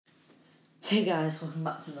Hey guys, welcome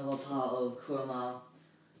back to another part of Kuruma,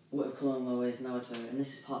 what if Kuruma is Naruto, and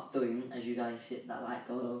this is part 3, as you guys hit that like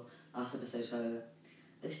goal last episode, so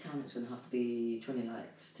this time it's going to have to be 20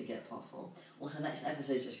 likes to get part 4. Also, next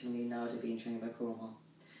episode is just going to be Naruto being trained by Kuruma.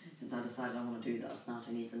 Since I decided I want to do that, Naruto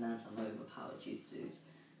needs to learn some overpowered jutsus,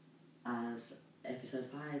 as episode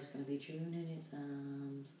 5 is going to be Chunin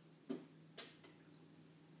exams.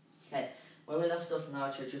 Okay, where we left off,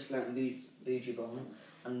 Naruto just learned Bujibon.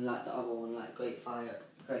 And like the other one, like Great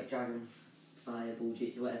Dragon Fire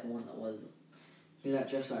Bullshit, whatever one that was. He learnt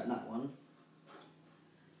just like that one.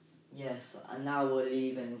 Yes, and now we're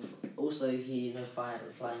leaving. Also, he knows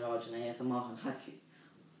Flying Large, and he has a mark on Haku.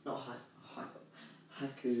 Not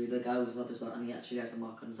Haku, the guy with Zabuza, and he actually has a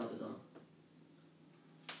mark on Zabuza.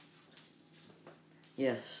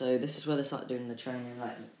 Yeah, so this is where they start doing the training,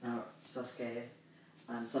 like now Sasuke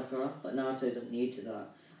and Sakura, but Naruto doesn't need to that.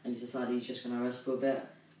 And he's decided he's just going to rest for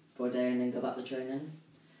a day and then go back to training.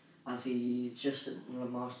 As he's just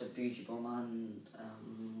mastered Bujibon and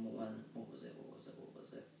what was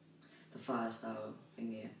it? The fire style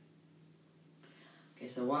thingy. Okay,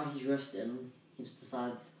 so while he's resting, he just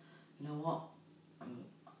decides, you know what?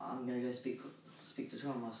 I'm going to go speak to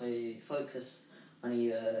Kurama. So he focuses when he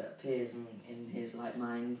appears in his like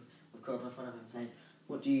mind with Kurama in front of him saying,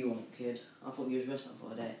 "What do you want, kid? I thought you was resting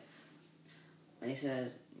for a day." And he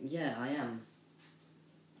says, "Yeah, I am.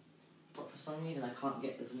 But for some reason I can't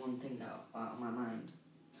get this one thing out of my mind."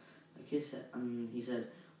 He said,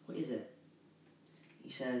 "What is it?" He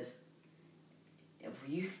says, "If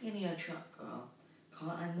you can give me a chakra,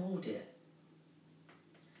 can't I mould it?"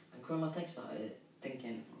 And Kurama thinks about it,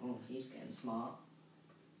 thinking, "Oh, he's getting smart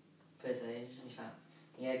for his age." And he's like,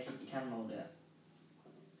 "Yeah, you can mould it."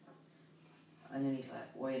 And then he's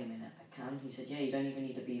like, "Wait a minute, I can?" He said, "Yeah, you don't even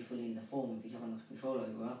need to be fully in the form if you have enough control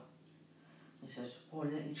over it." He says, "Oh,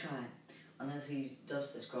 let me try." And as he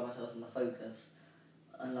does this, Kurama tells him to focus.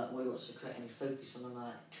 And like, we watch the crate and he focuses on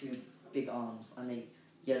like 2 big arms, and the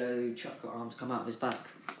yellow chakra arms come out of his back.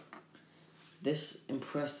 This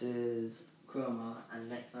impresses Kurama and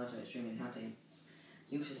makes Naruto extremely happy.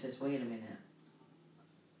 He also says, "Wait a minute.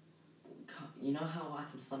 You know how I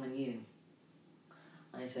can summon you?"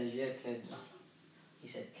 And he says, "Yeah, kid." He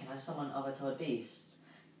said, "Can I summon other tailed beasts?"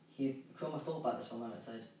 Kurama thought about this for a moment and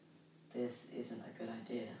said, "This isn't a good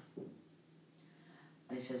idea."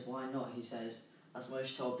 And he says, "Why not?" He says, "As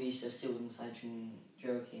most tailed beasts are still inside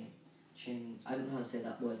Jinchuriki." I don't know how to say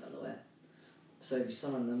that word, by the way. So if you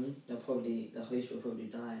summon them, the host will probably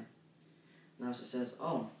die. Now it says,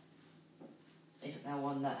 "Oh, isn't there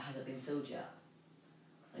one that hasn't been killed yet?"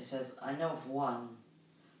 And he says, "I know of one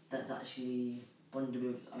that's actually bonded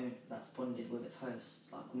with its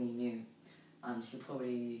hosts, like me and you, and he'll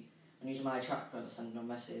probably, and using my chakra to send him a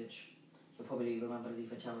message, he'll probably remember to leave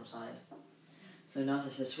the terror side." So Naruto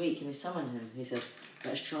says, "Sweet, can we summon him?" He says,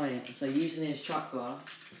 "Let's try it." So using his chakra,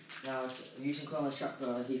 using Kurama's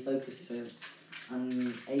chakra, he focuses,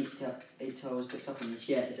 and eight tails picks up on this.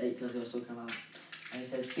 Yeah, it's 8 tails I was talking about. And he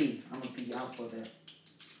says, I'm gonna beat you out for a bit."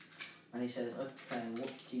 And he says, "Okay,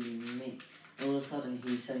 what do you mean?" And all of a sudden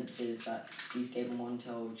he senses that he's given one of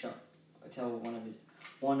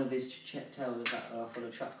his tails that are full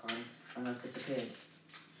of chakra and has disappeared.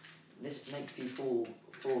 This makes me fall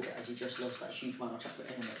as he just lost that huge amount of chakra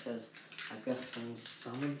in him. It says, "I guess I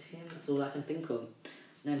summoned him." That's all I can think of.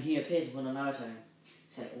 And then he appears in front of Naruto. He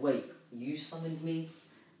said, "Wait, you summoned me?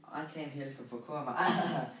 I came here looking for Kurama."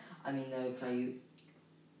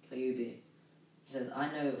 Kyuubi. He says,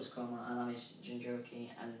 "I know it was Kurama and I'm his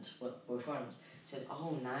Jinchuriki and we're friends." He said,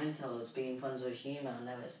 "Oh, 9 tails being friends with a human, I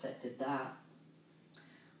never expected that."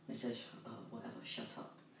 And he says, "Oh, whatever, shut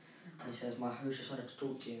up." And he says, "My host just wanted to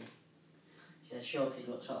talk to you." He says, "Sure, kid,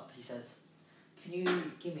 what's up?" He says, "Can you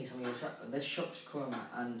give me some of your chakra?" This shocks Kurama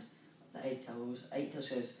and the 8 tails. 8 tails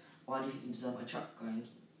says, "Why do you think you deserve my chakra?" And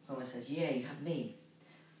Kurama says, "Yeah, you have me."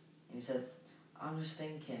 And he says, "I'm just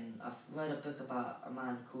thinking, I've read a book about a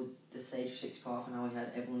man called the Sage of Six Path and how he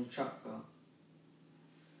had everyone's chakra."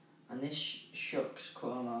 And this shocks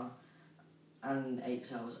Kurama and 8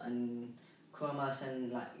 tails, and Kurama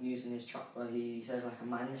using his chakra, he says like a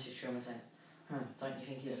mind message to him and saying, "Don't you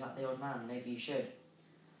think you look like the old man? Maybe you should."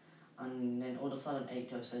 And then all of a sudden 8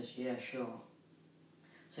 tails says, "Yeah, sure."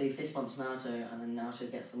 So he fist bumps Naruto, and then Naruto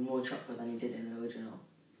gets some more chakra than he did in the original.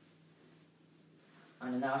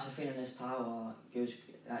 And then Naruto, feeling his power, goes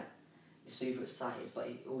like is super excited, but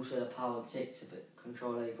also the power takes a bit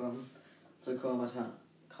control over him. So Kurama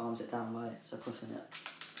calms it down by suppressing it.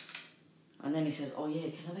 And then he says, "Oh yeah,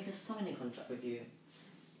 can I make a summoning contract with you?"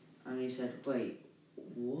 And he said, "Wait,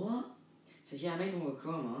 what?" He says, "Yeah, I made one with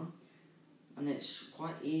Kurama. And it's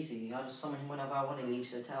quite easy. I just summon him whenever I want. He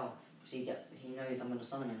leaves the tail because he knows I'm going to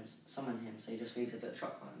summon him, so he just leaves a bit of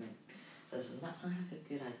shock at me. Says, that sounds like a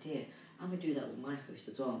good idea. I'm going to do that with my host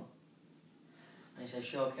as well. And he says,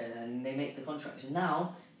 sure, okay. Then they make the contract. So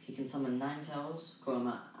now he can summon 9 tails,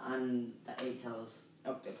 kuruma, and the 8 tails.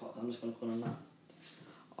 Octopop, I'm just going to call him that.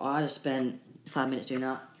 I just spent 5 minutes doing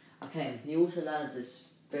that. Okay, he also learns this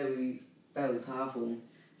very, very powerful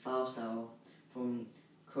file style from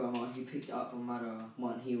Kurama, who picked it up from Madara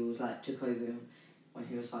when he was took over him when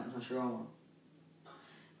he was fighting Hashirama.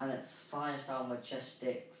 And it's fire style,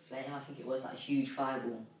 majestic flame, I think it was, huge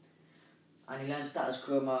fireball. And he learns that as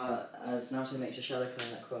Kurama, as Naruto makes a shadow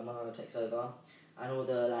clone that Kurama takes over, and all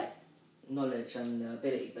the knowledge and the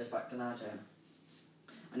ability goes back to Naruto.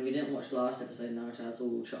 And if you didn't watch the last episode, Naruto has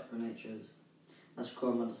all chakra natures. That's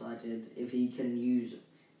Kurama decided if he can use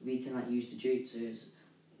the jutsus,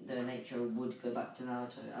 the nature would go back to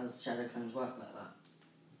Naruto, as shadow clones work like that.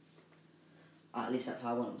 At least that's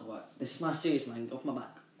how I want them to work. This is my serious mind, off my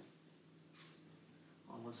back.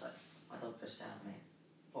 Oh, one sec. My dog just stared at me.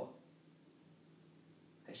 What?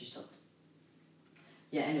 Okay, she stopped.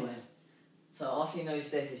 Yeah, anyway. So after he knows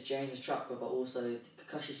this, it's James' chakra, but also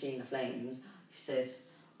Kakashi's seeing the flames. He says,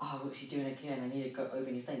 oh, what's he doing again? I need to go over,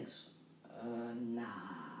 and he thinks, nah.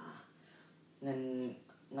 And then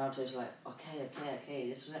Naruto's like, okay,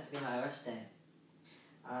 this was meant to be my arrest day.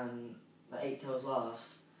 And the 8 tails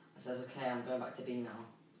last, and says, okay, I'm going back to B now.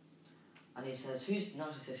 And he says,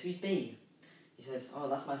 Naruto says, who's B? He says, oh,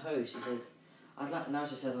 that's my host. He says,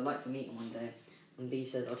 Naruto says, I'd like to meet him one day. And B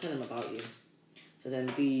says, I'll tell him about you. So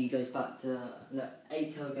then B goes back to,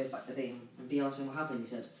 8 tail goes back to B. And B asks him what happened. He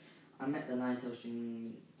said, I met the 9 tails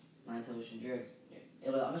Jinjuriki.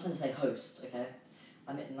 I'm just going to say host, okay?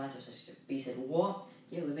 I met the 9 tails. B said, what?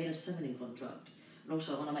 Yeah, we made a summoning contract. And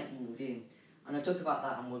also, I want to make one with you. And I talk about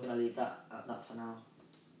that, and we're going to leave that at that for now.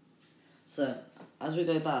 So, as we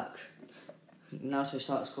go back, Naruto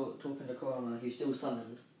starts talking to Kurama, who's still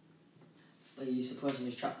summoned. But he's supposing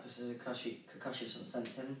his trap because Kakashi doesn't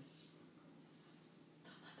sense him.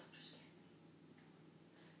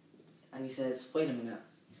 And he says, wait a minute,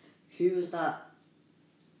 who was that?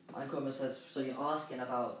 And Kurama says, so you're asking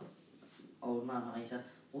about old man? And he said,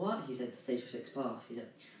 what? He said, the stage of 6 paths. He said,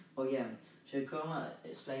 oh yeah. So Kurama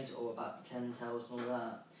explains all about the 10 tails and all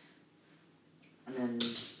that. And then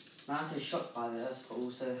Naruto's shocked by this, but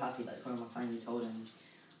also happy that Kurama finally told him.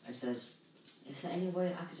 And says, is there any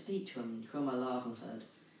way I could speak to him? Kurama laughed and said,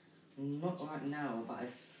 not right now, but I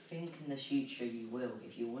think in the future you will,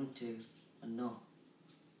 if you want to or not.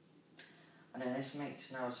 And then this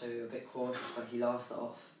makes Naruto a bit cautious, but he laughs it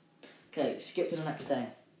off. Okay, skip to the next day.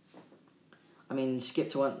 Skip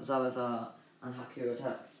to when Zabuza and Haku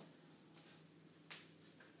attack.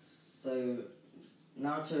 So,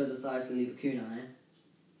 Naruto decides to leave a kunai.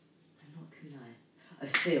 A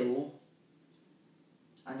seal.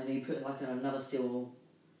 And then he puts another seal.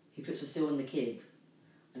 He puts a seal on the kid.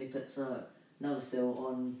 And he puts another seal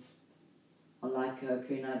on a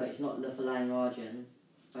kunai, but it's not the flying Rajan.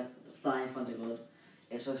 The flying Thunder God.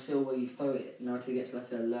 It's a seal where you throw it, Naruto gets an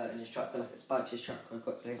alert in his chakra, it spikes his chakra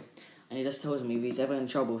quickly. And he just tells him if he's ever in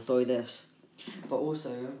trouble, throw this. But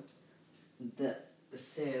also, the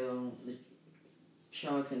seal, the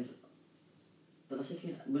shurikens, but I say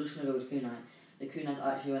kunai, we're just going to go with kunai. The kunai's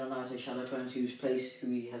actually one of Naruto's shadow clones who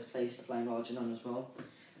he has placed the flying Rajan on as well.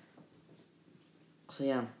 So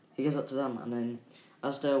yeah, he gives up to them, and then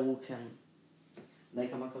as they're walking, they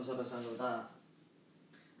come across other side of that.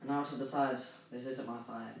 And Naruto decides, this isn't my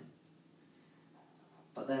fight.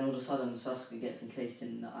 But then all of a sudden, Sasuke gets encased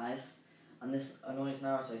in the ice. And this annoys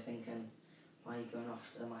Naruto, thinking, why are you going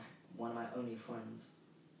after one of my only friends?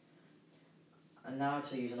 And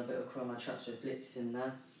Naruto, using a bit of Kurama trap, so blitzes in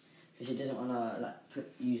there. Because he doesn't want to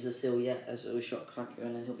use the seal yet, as it will shock Haku,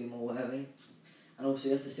 and then he'll be more wary. And also,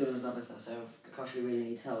 he has the seal on his other stuff, so if Kakashi really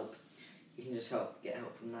needs help, you can just get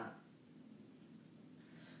help from that.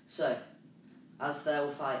 So, as they're all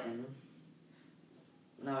fighting,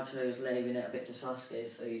 Naruto is leaving it a bit to Sasuke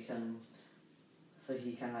so he can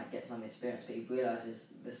get some experience, but he realises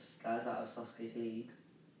this guy's out of Sasuke's league.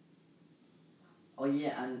 Oh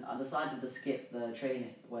yeah, and I decided to skip the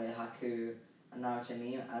training where Haku and Naruto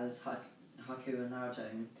meet, as Haku and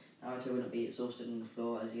Naruto wouldn't be exhausted on the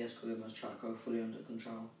floor as he has Kuruma's chakra fully under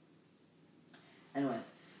control. Anyway,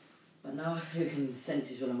 but Naruto can sense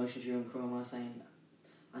his real emotions during Kurama saying,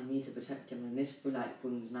 I need to protect him, and this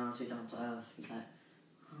brings Naruto down to earth. He's like,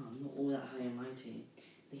 oh, I'm not all that high and mighty.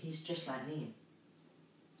 He's just like me.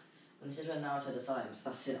 And this is when Naruto decides,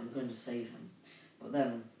 that's it, I'm going to save him. But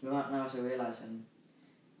then, without Naruto realising,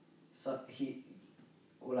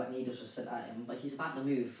 or like needles were sent at him, but he's about to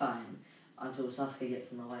move fine until Sasuke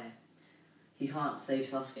gets in the way. He can't save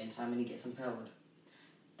Sasuke in time and he gets impaled.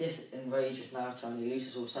 This enrages Naruto and he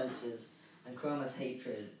loses all senses, and Kuroma's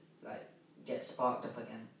hatred like gets sparked up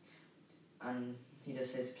again. And he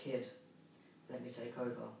just says, "Kid, let me take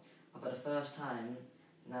over." And for the first time,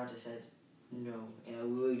 Naruto says, "No," in a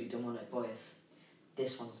really demonic voice.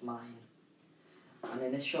 "This one's mine." And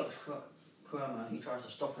then this shocks Kurama, who tries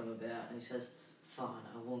to stop him a bit, and he says, "Fine,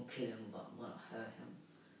 I won't kill him, but I'm gonna hurt him."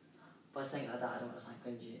 By saying like that, I don't want to sound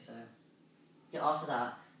cringy, so... Yeah, after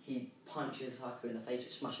that, he punches Haku in the face,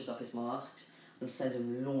 which smashes up his masks, and sends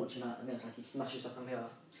him launching out the mirror, like he smashes up a mirror.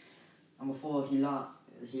 And before he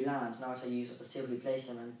lands, Naruto uses the steel he placed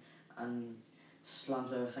him in, and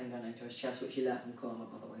slams a Rasengan into his chest, which he learnt from Kurama,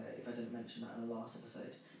 by the way, if I didn't mention that in the last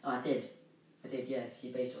episode. No, I did, yeah, he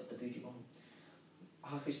based it off the Buji bomb.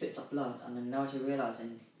 Haku spits up blood, and then Naruto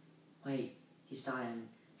realising, wait, he's dying,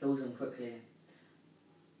 kills him quickly.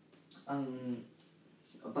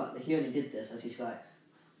 But he only did this as he's like,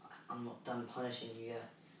 "I'm not done punishing you yet."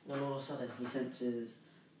 And then all of a sudden he senses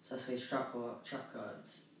Sasuke's chakra,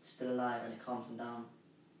 it's still alive, and it calms him down.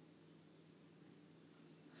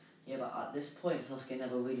 Yeah, but at this point Sasuke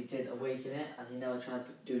never really did awaken it, as he never tried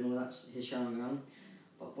doing all that, his Sharingan.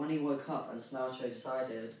 But when he woke up, as Naruto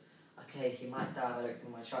decided, okay, he might die if I don't give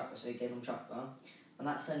him my chakra, so he gave him chakra. And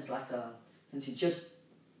that sounds like since he just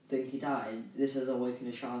think he died, this has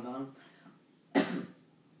awakened his Sharingan.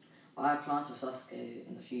 I have plans for Sasuke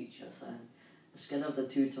in the future, so instead of the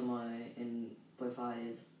two Tomoe in both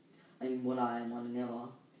eyes, in one eye and one in the other,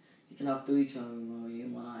 you can have three Tomoe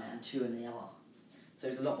in one eye and two in the other. So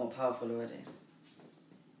he's a lot more powerful already.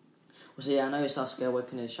 Well, so yeah, I know Sasuke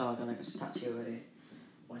awakened his Sharingan against Itachi already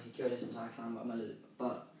when he killed his entire clan,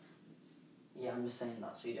 but yeah, I'm just saying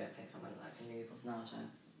that so you don't think I'm like a noob of Naruto.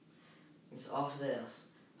 And so after this,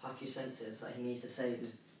 Haku senses that he needs to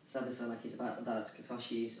save Sabusa like he's about to die, as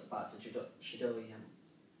Kakashi's about to Chidori him.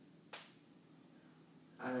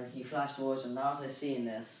 And then he flashes towards him. Naruto, seeing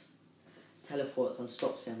this, teleports and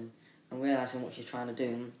stops him, and realising what he's trying to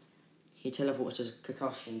do, he teleports to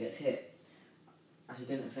Kakashi and gets hit. As he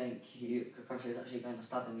didn't think Kakashi was actually going to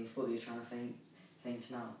stab him, he thought he was trying to feint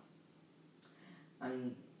him out.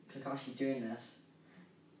 And Kakashi doing this,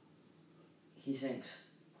 he thinks,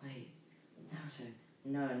 wait, Naruto,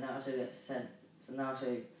 no, Naruto gets sent. So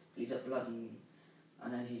Naruto bleeds up blood and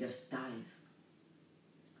then he just dies.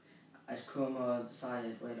 As Kurama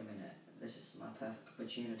decided, wait a minute, this is my perfect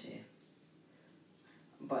opportunity.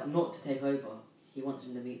 But not to take over, he wants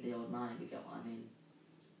him to meet the old man, if you get what I mean.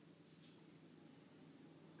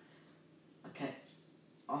 Okay,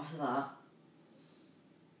 after that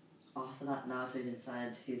Naruto's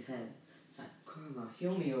inside his head. It's like, Kurama,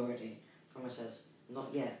 heal me already. Kurama says,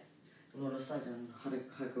 not yet. And all of a sudden,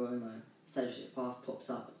 Hagoromo, Cedric path pops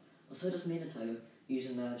up. Well, so does Minato,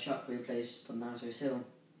 using the chakra placed on Naruto's heel.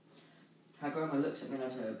 Hagoromo looks at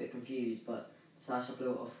Minato a bit confused, but decides to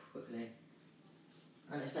blow it off quickly.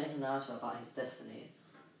 And explains to Naruto about his destiny.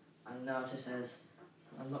 And Naruto says,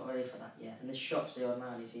 I'm not ready for that yet. And this shocks the old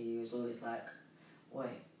man. He was always like,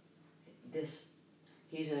 wait,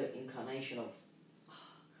 he's an incarnation of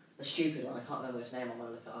the stupid one. I can't remember his name. I'm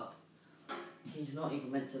gonna look it up. He's not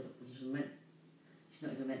even meant to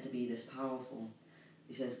be this powerful.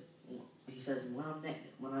 He says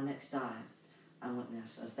when I next die, and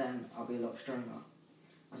witness, as then I'll be a lot stronger.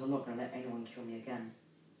 As I'm not gonna let anyone kill me again.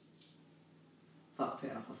 Without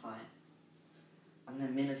putting up a fight. And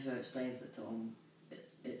then Minato explains it to him,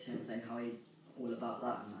 saying how he all about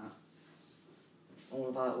that and that. All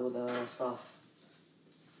about all the stuff.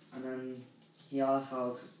 And then he asks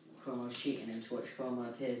how Kurama was cheating him, to which Kurama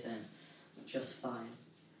appears in just fine.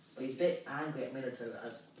 But he's a bit angry at Minato,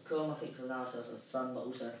 as Kurama thinks of Naruto as a son but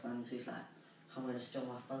also a friend, so he's like, I'm gonna steal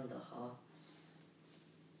my thunder, huh?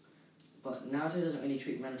 But Naruto doesn't really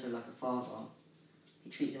treat Minato like a father. He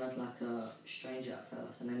treats him as like a stranger at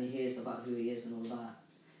first, and then he hears about who he is and all that.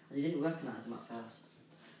 And he didn't recognise him at first.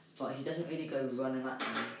 But he doesn't really go running at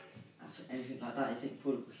him, anything like that.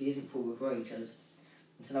 He isn't full of rage, as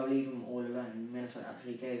instead of leaving him all alone, Minato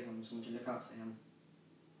actually gave him someone to look out for him.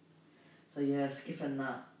 So yeah, skipping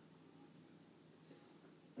that.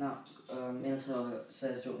 Now, Minato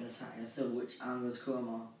says, do you want me to attack in a sword, which angers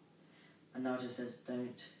Kurama. And Naruto says,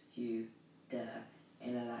 don't you dare,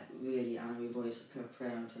 in a like really angry voice,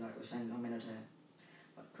 preparing to like Rasengan on Minato.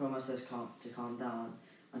 But Kurama says to calm down,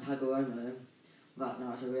 and Hagoromo, without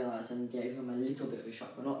Naruto realising, gave him a little bit of a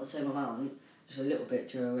shock, but not the same amount, just a little bit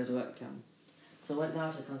to resurrect him. So when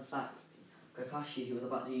Naruto comes back, Kakashi, who was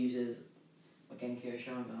about to use his Genki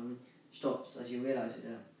Sharingan, stops as he realises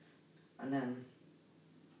it. And then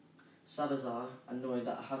Sabazar, annoyed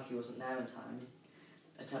that Haku wasn't there in time,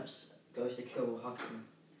 goes to kill Haku.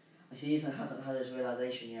 And Caesar hasn't had his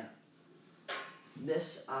realisation yet.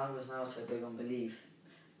 This angers Naruto big on belief,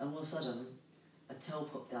 and all of a sudden, a tail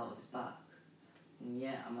popped out of his back. And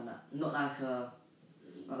yeah, not like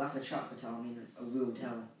a chakra tail, I mean a real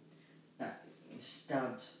tail. That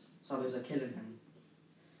stabbed Sabazar, killing him.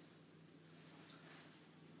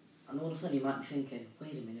 And all of a sudden you might be thinking,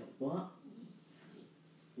 wait a minute, what?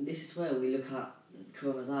 This is where we look at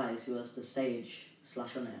Kuruma's eyes, who has the stage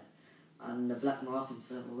slash on it, and the black mark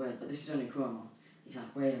instead of red, but this is only Kuruma. He's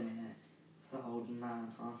like, wait a minute, that old man,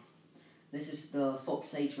 huh? This is the Fox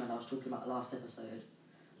Sage man I was talking about last episode,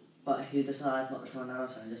 but he decides not to tell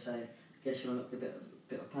Naruto and just say, guess you'll look a bit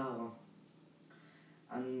of power.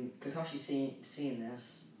 And Kakashi seeing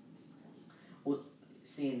this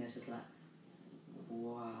is like,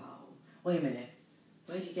 wow. Wait a minute,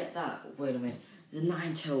 where did you get that? Wait a minute, there's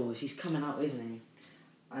 9 tails, he's coming out, isn't he?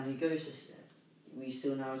 And he goes to, we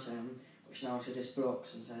steal Naruto, which Naruto just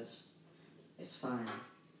blocks and says, it's fine,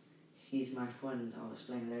 he's my friend, I'll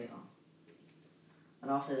explain later.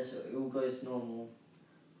 And after this, it all goes normal.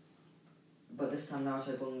 But this time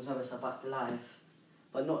Naruto brings Sabasa back to life,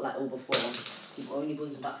 but not like all before. He only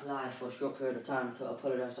brings him back to life for a short period of time to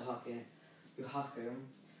apologise to Haku.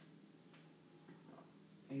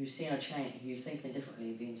 Who's seen a change, who's thinking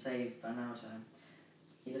differently, being saved by Naruto.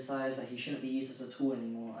 He decides that he shouldn't be used as a tool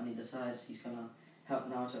anymore, and he decides he's gonna help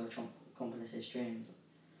Naruto accomplish his dreams.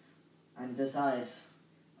 And he decides,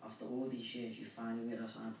 after all these years, you finally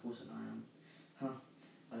realise how important I am.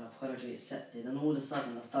 An apology accepted, and all of a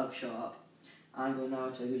sudden the thugs show up. Angry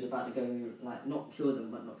Naruto, who's about to go, like, not kill them,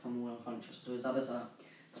 but knock them all unconscious. So Zabuza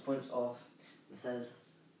points off and says,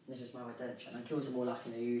 this is my redemption, and kills them all like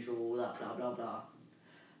in the usual, that blah blah blah.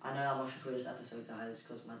 I know I'm rushing through this episode, guys,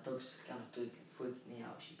 because my dog's kind of freaking me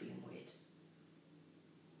out. She's being weird.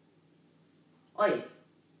 Oi!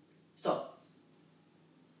 Stop!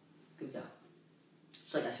 Good girl.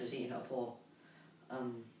 It's like she was eating her paw.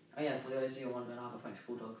 Oh yeah, for those of you wondering, I have a French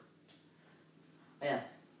bulldog. Oh yeah,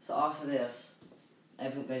 so after this,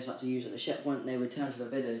 everyone goes back to usual. The ship when they return to the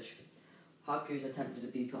village. Haku's attempted to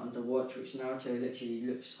be put under watch, which Naruto literally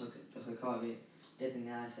looks the Hokage dead in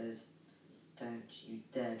the eye, says, don't you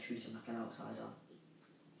dare treat him like an outsider,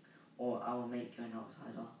 or I will make you an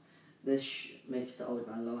outsider. This makes the old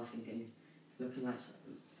man laugh, it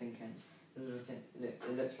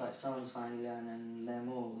looks like someone's finally learning their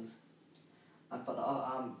morals. But the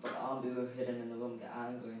army who were hidden in the room get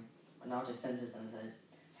angry. And Naruto senses them and says,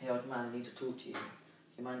 hey old man, I need to talk to you. Do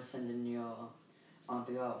you mind sending your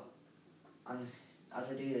army out? And as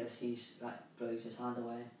they do this, he blows his hand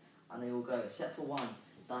away, and they all go, except for one,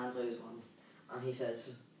 Danzo's one. And he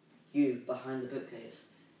says, you, behind the bookcase,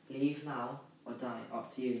 leave now or die, up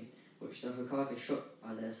to you. Which the Hokage, shocked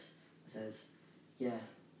by this, says, yeah,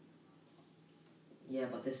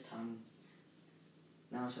 but this time,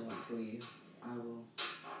 Naruto won't kill you, I will.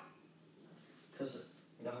 Because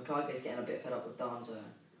the Hokage is getting a bit fed up with Danzo.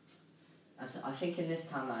 And so I think in this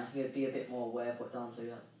timeline, he would be a bit more aware of what Danzo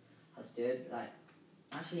has done.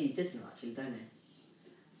 Actually he didn't, don't he?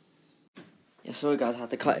 Yeah, sorry guys, I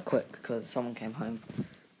had to cut it quick because someone came home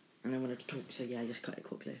and they wanted to talk, so yeah, I just cut it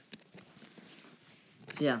quickly.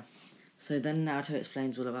 So yeah, so then Naruto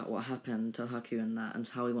explains all about what happened to Haku and that, and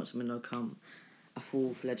how he wants him to become a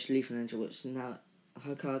full-fledged lethal ninja, which now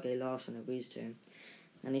Hokage laughs and agrees to.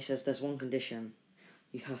 And he says there's one condition,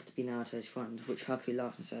 you have to be Naruto's friend, which Haku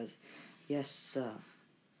laughs and says, yes sir.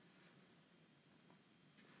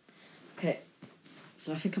 Okay,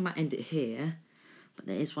 so I think I might end it here. But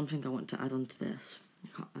there is one thing I want to add on to this. I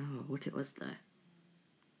can't remember what it was though.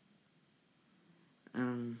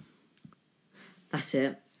 That's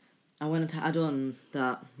it. I wanted to add on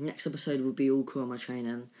that next episode will be all kuruma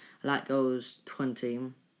training. Like goes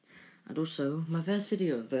 20. And also, my first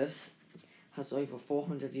video of this has over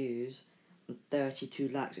 400 views and 32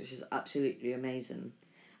 likes, which is absolutely amazing.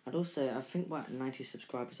 And also, I think we're at 90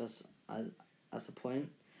 subscribers as a point.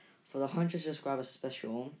 For the 100 subscribers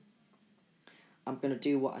special, I'm going to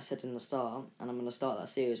do what I said in the start, and I'm going to start that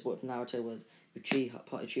series. What if Naruto was Uchiha,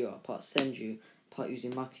 part Uchiha, part Senju, part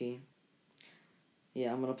Uzumaki.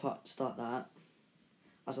 Yeah, I'm going to start that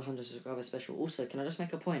as a 100 subscriber special. Also, can I just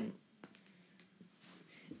make a point?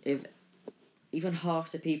 If even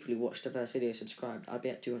half the people who watched the first video subscribed, I'd be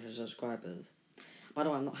at 200 subscribers. By the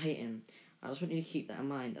way, I'm not hating. I just want you to keep that in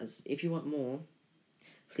mind, as if you want more,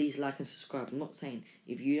 please like and subscribe. I'm not saying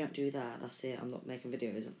if you don't do that, that's it, I'm not making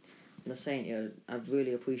videos. I'm just saying, I'd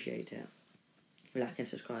really appreciate it. Like and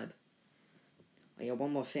subscribe. Oh yeah,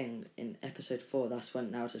 one more thing. In episode 4, that's when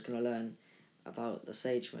Naruto's going to learn about the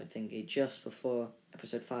Sage Mode thingy just before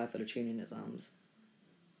episode 5 for the tuning exams.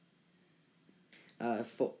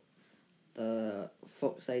 The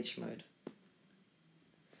fuck Sage Mode.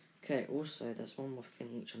 Okay, also there's one more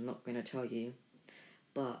thing which I'm not going to tell you,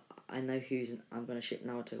 but I know who's I'm going to ship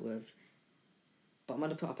Naruto with. But I'm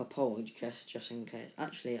going to put up a poll just in case.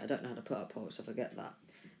 Actually, I don't know how to put up polls, so forget that.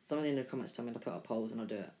 Somebody in the comments tell me to put up polls and I'll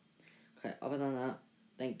do it. Okay, other than that,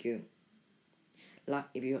 thank you. Like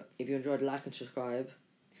if you enjoyed, like and subscribe.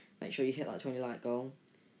 Make sure you hit that 20 like goal.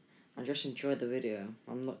 And just enjoy the video.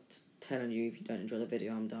 I'm not telling you if you don't enjoy the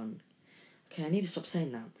video, I'm done. Okay, I need to stop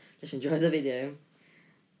saying that. Just enjoy the video.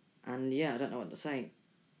 And yeah, I don't know what to say.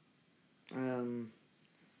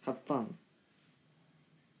 Have fun.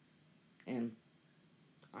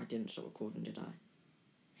 I didn't stop recording, did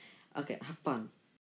I? Okay, have fun.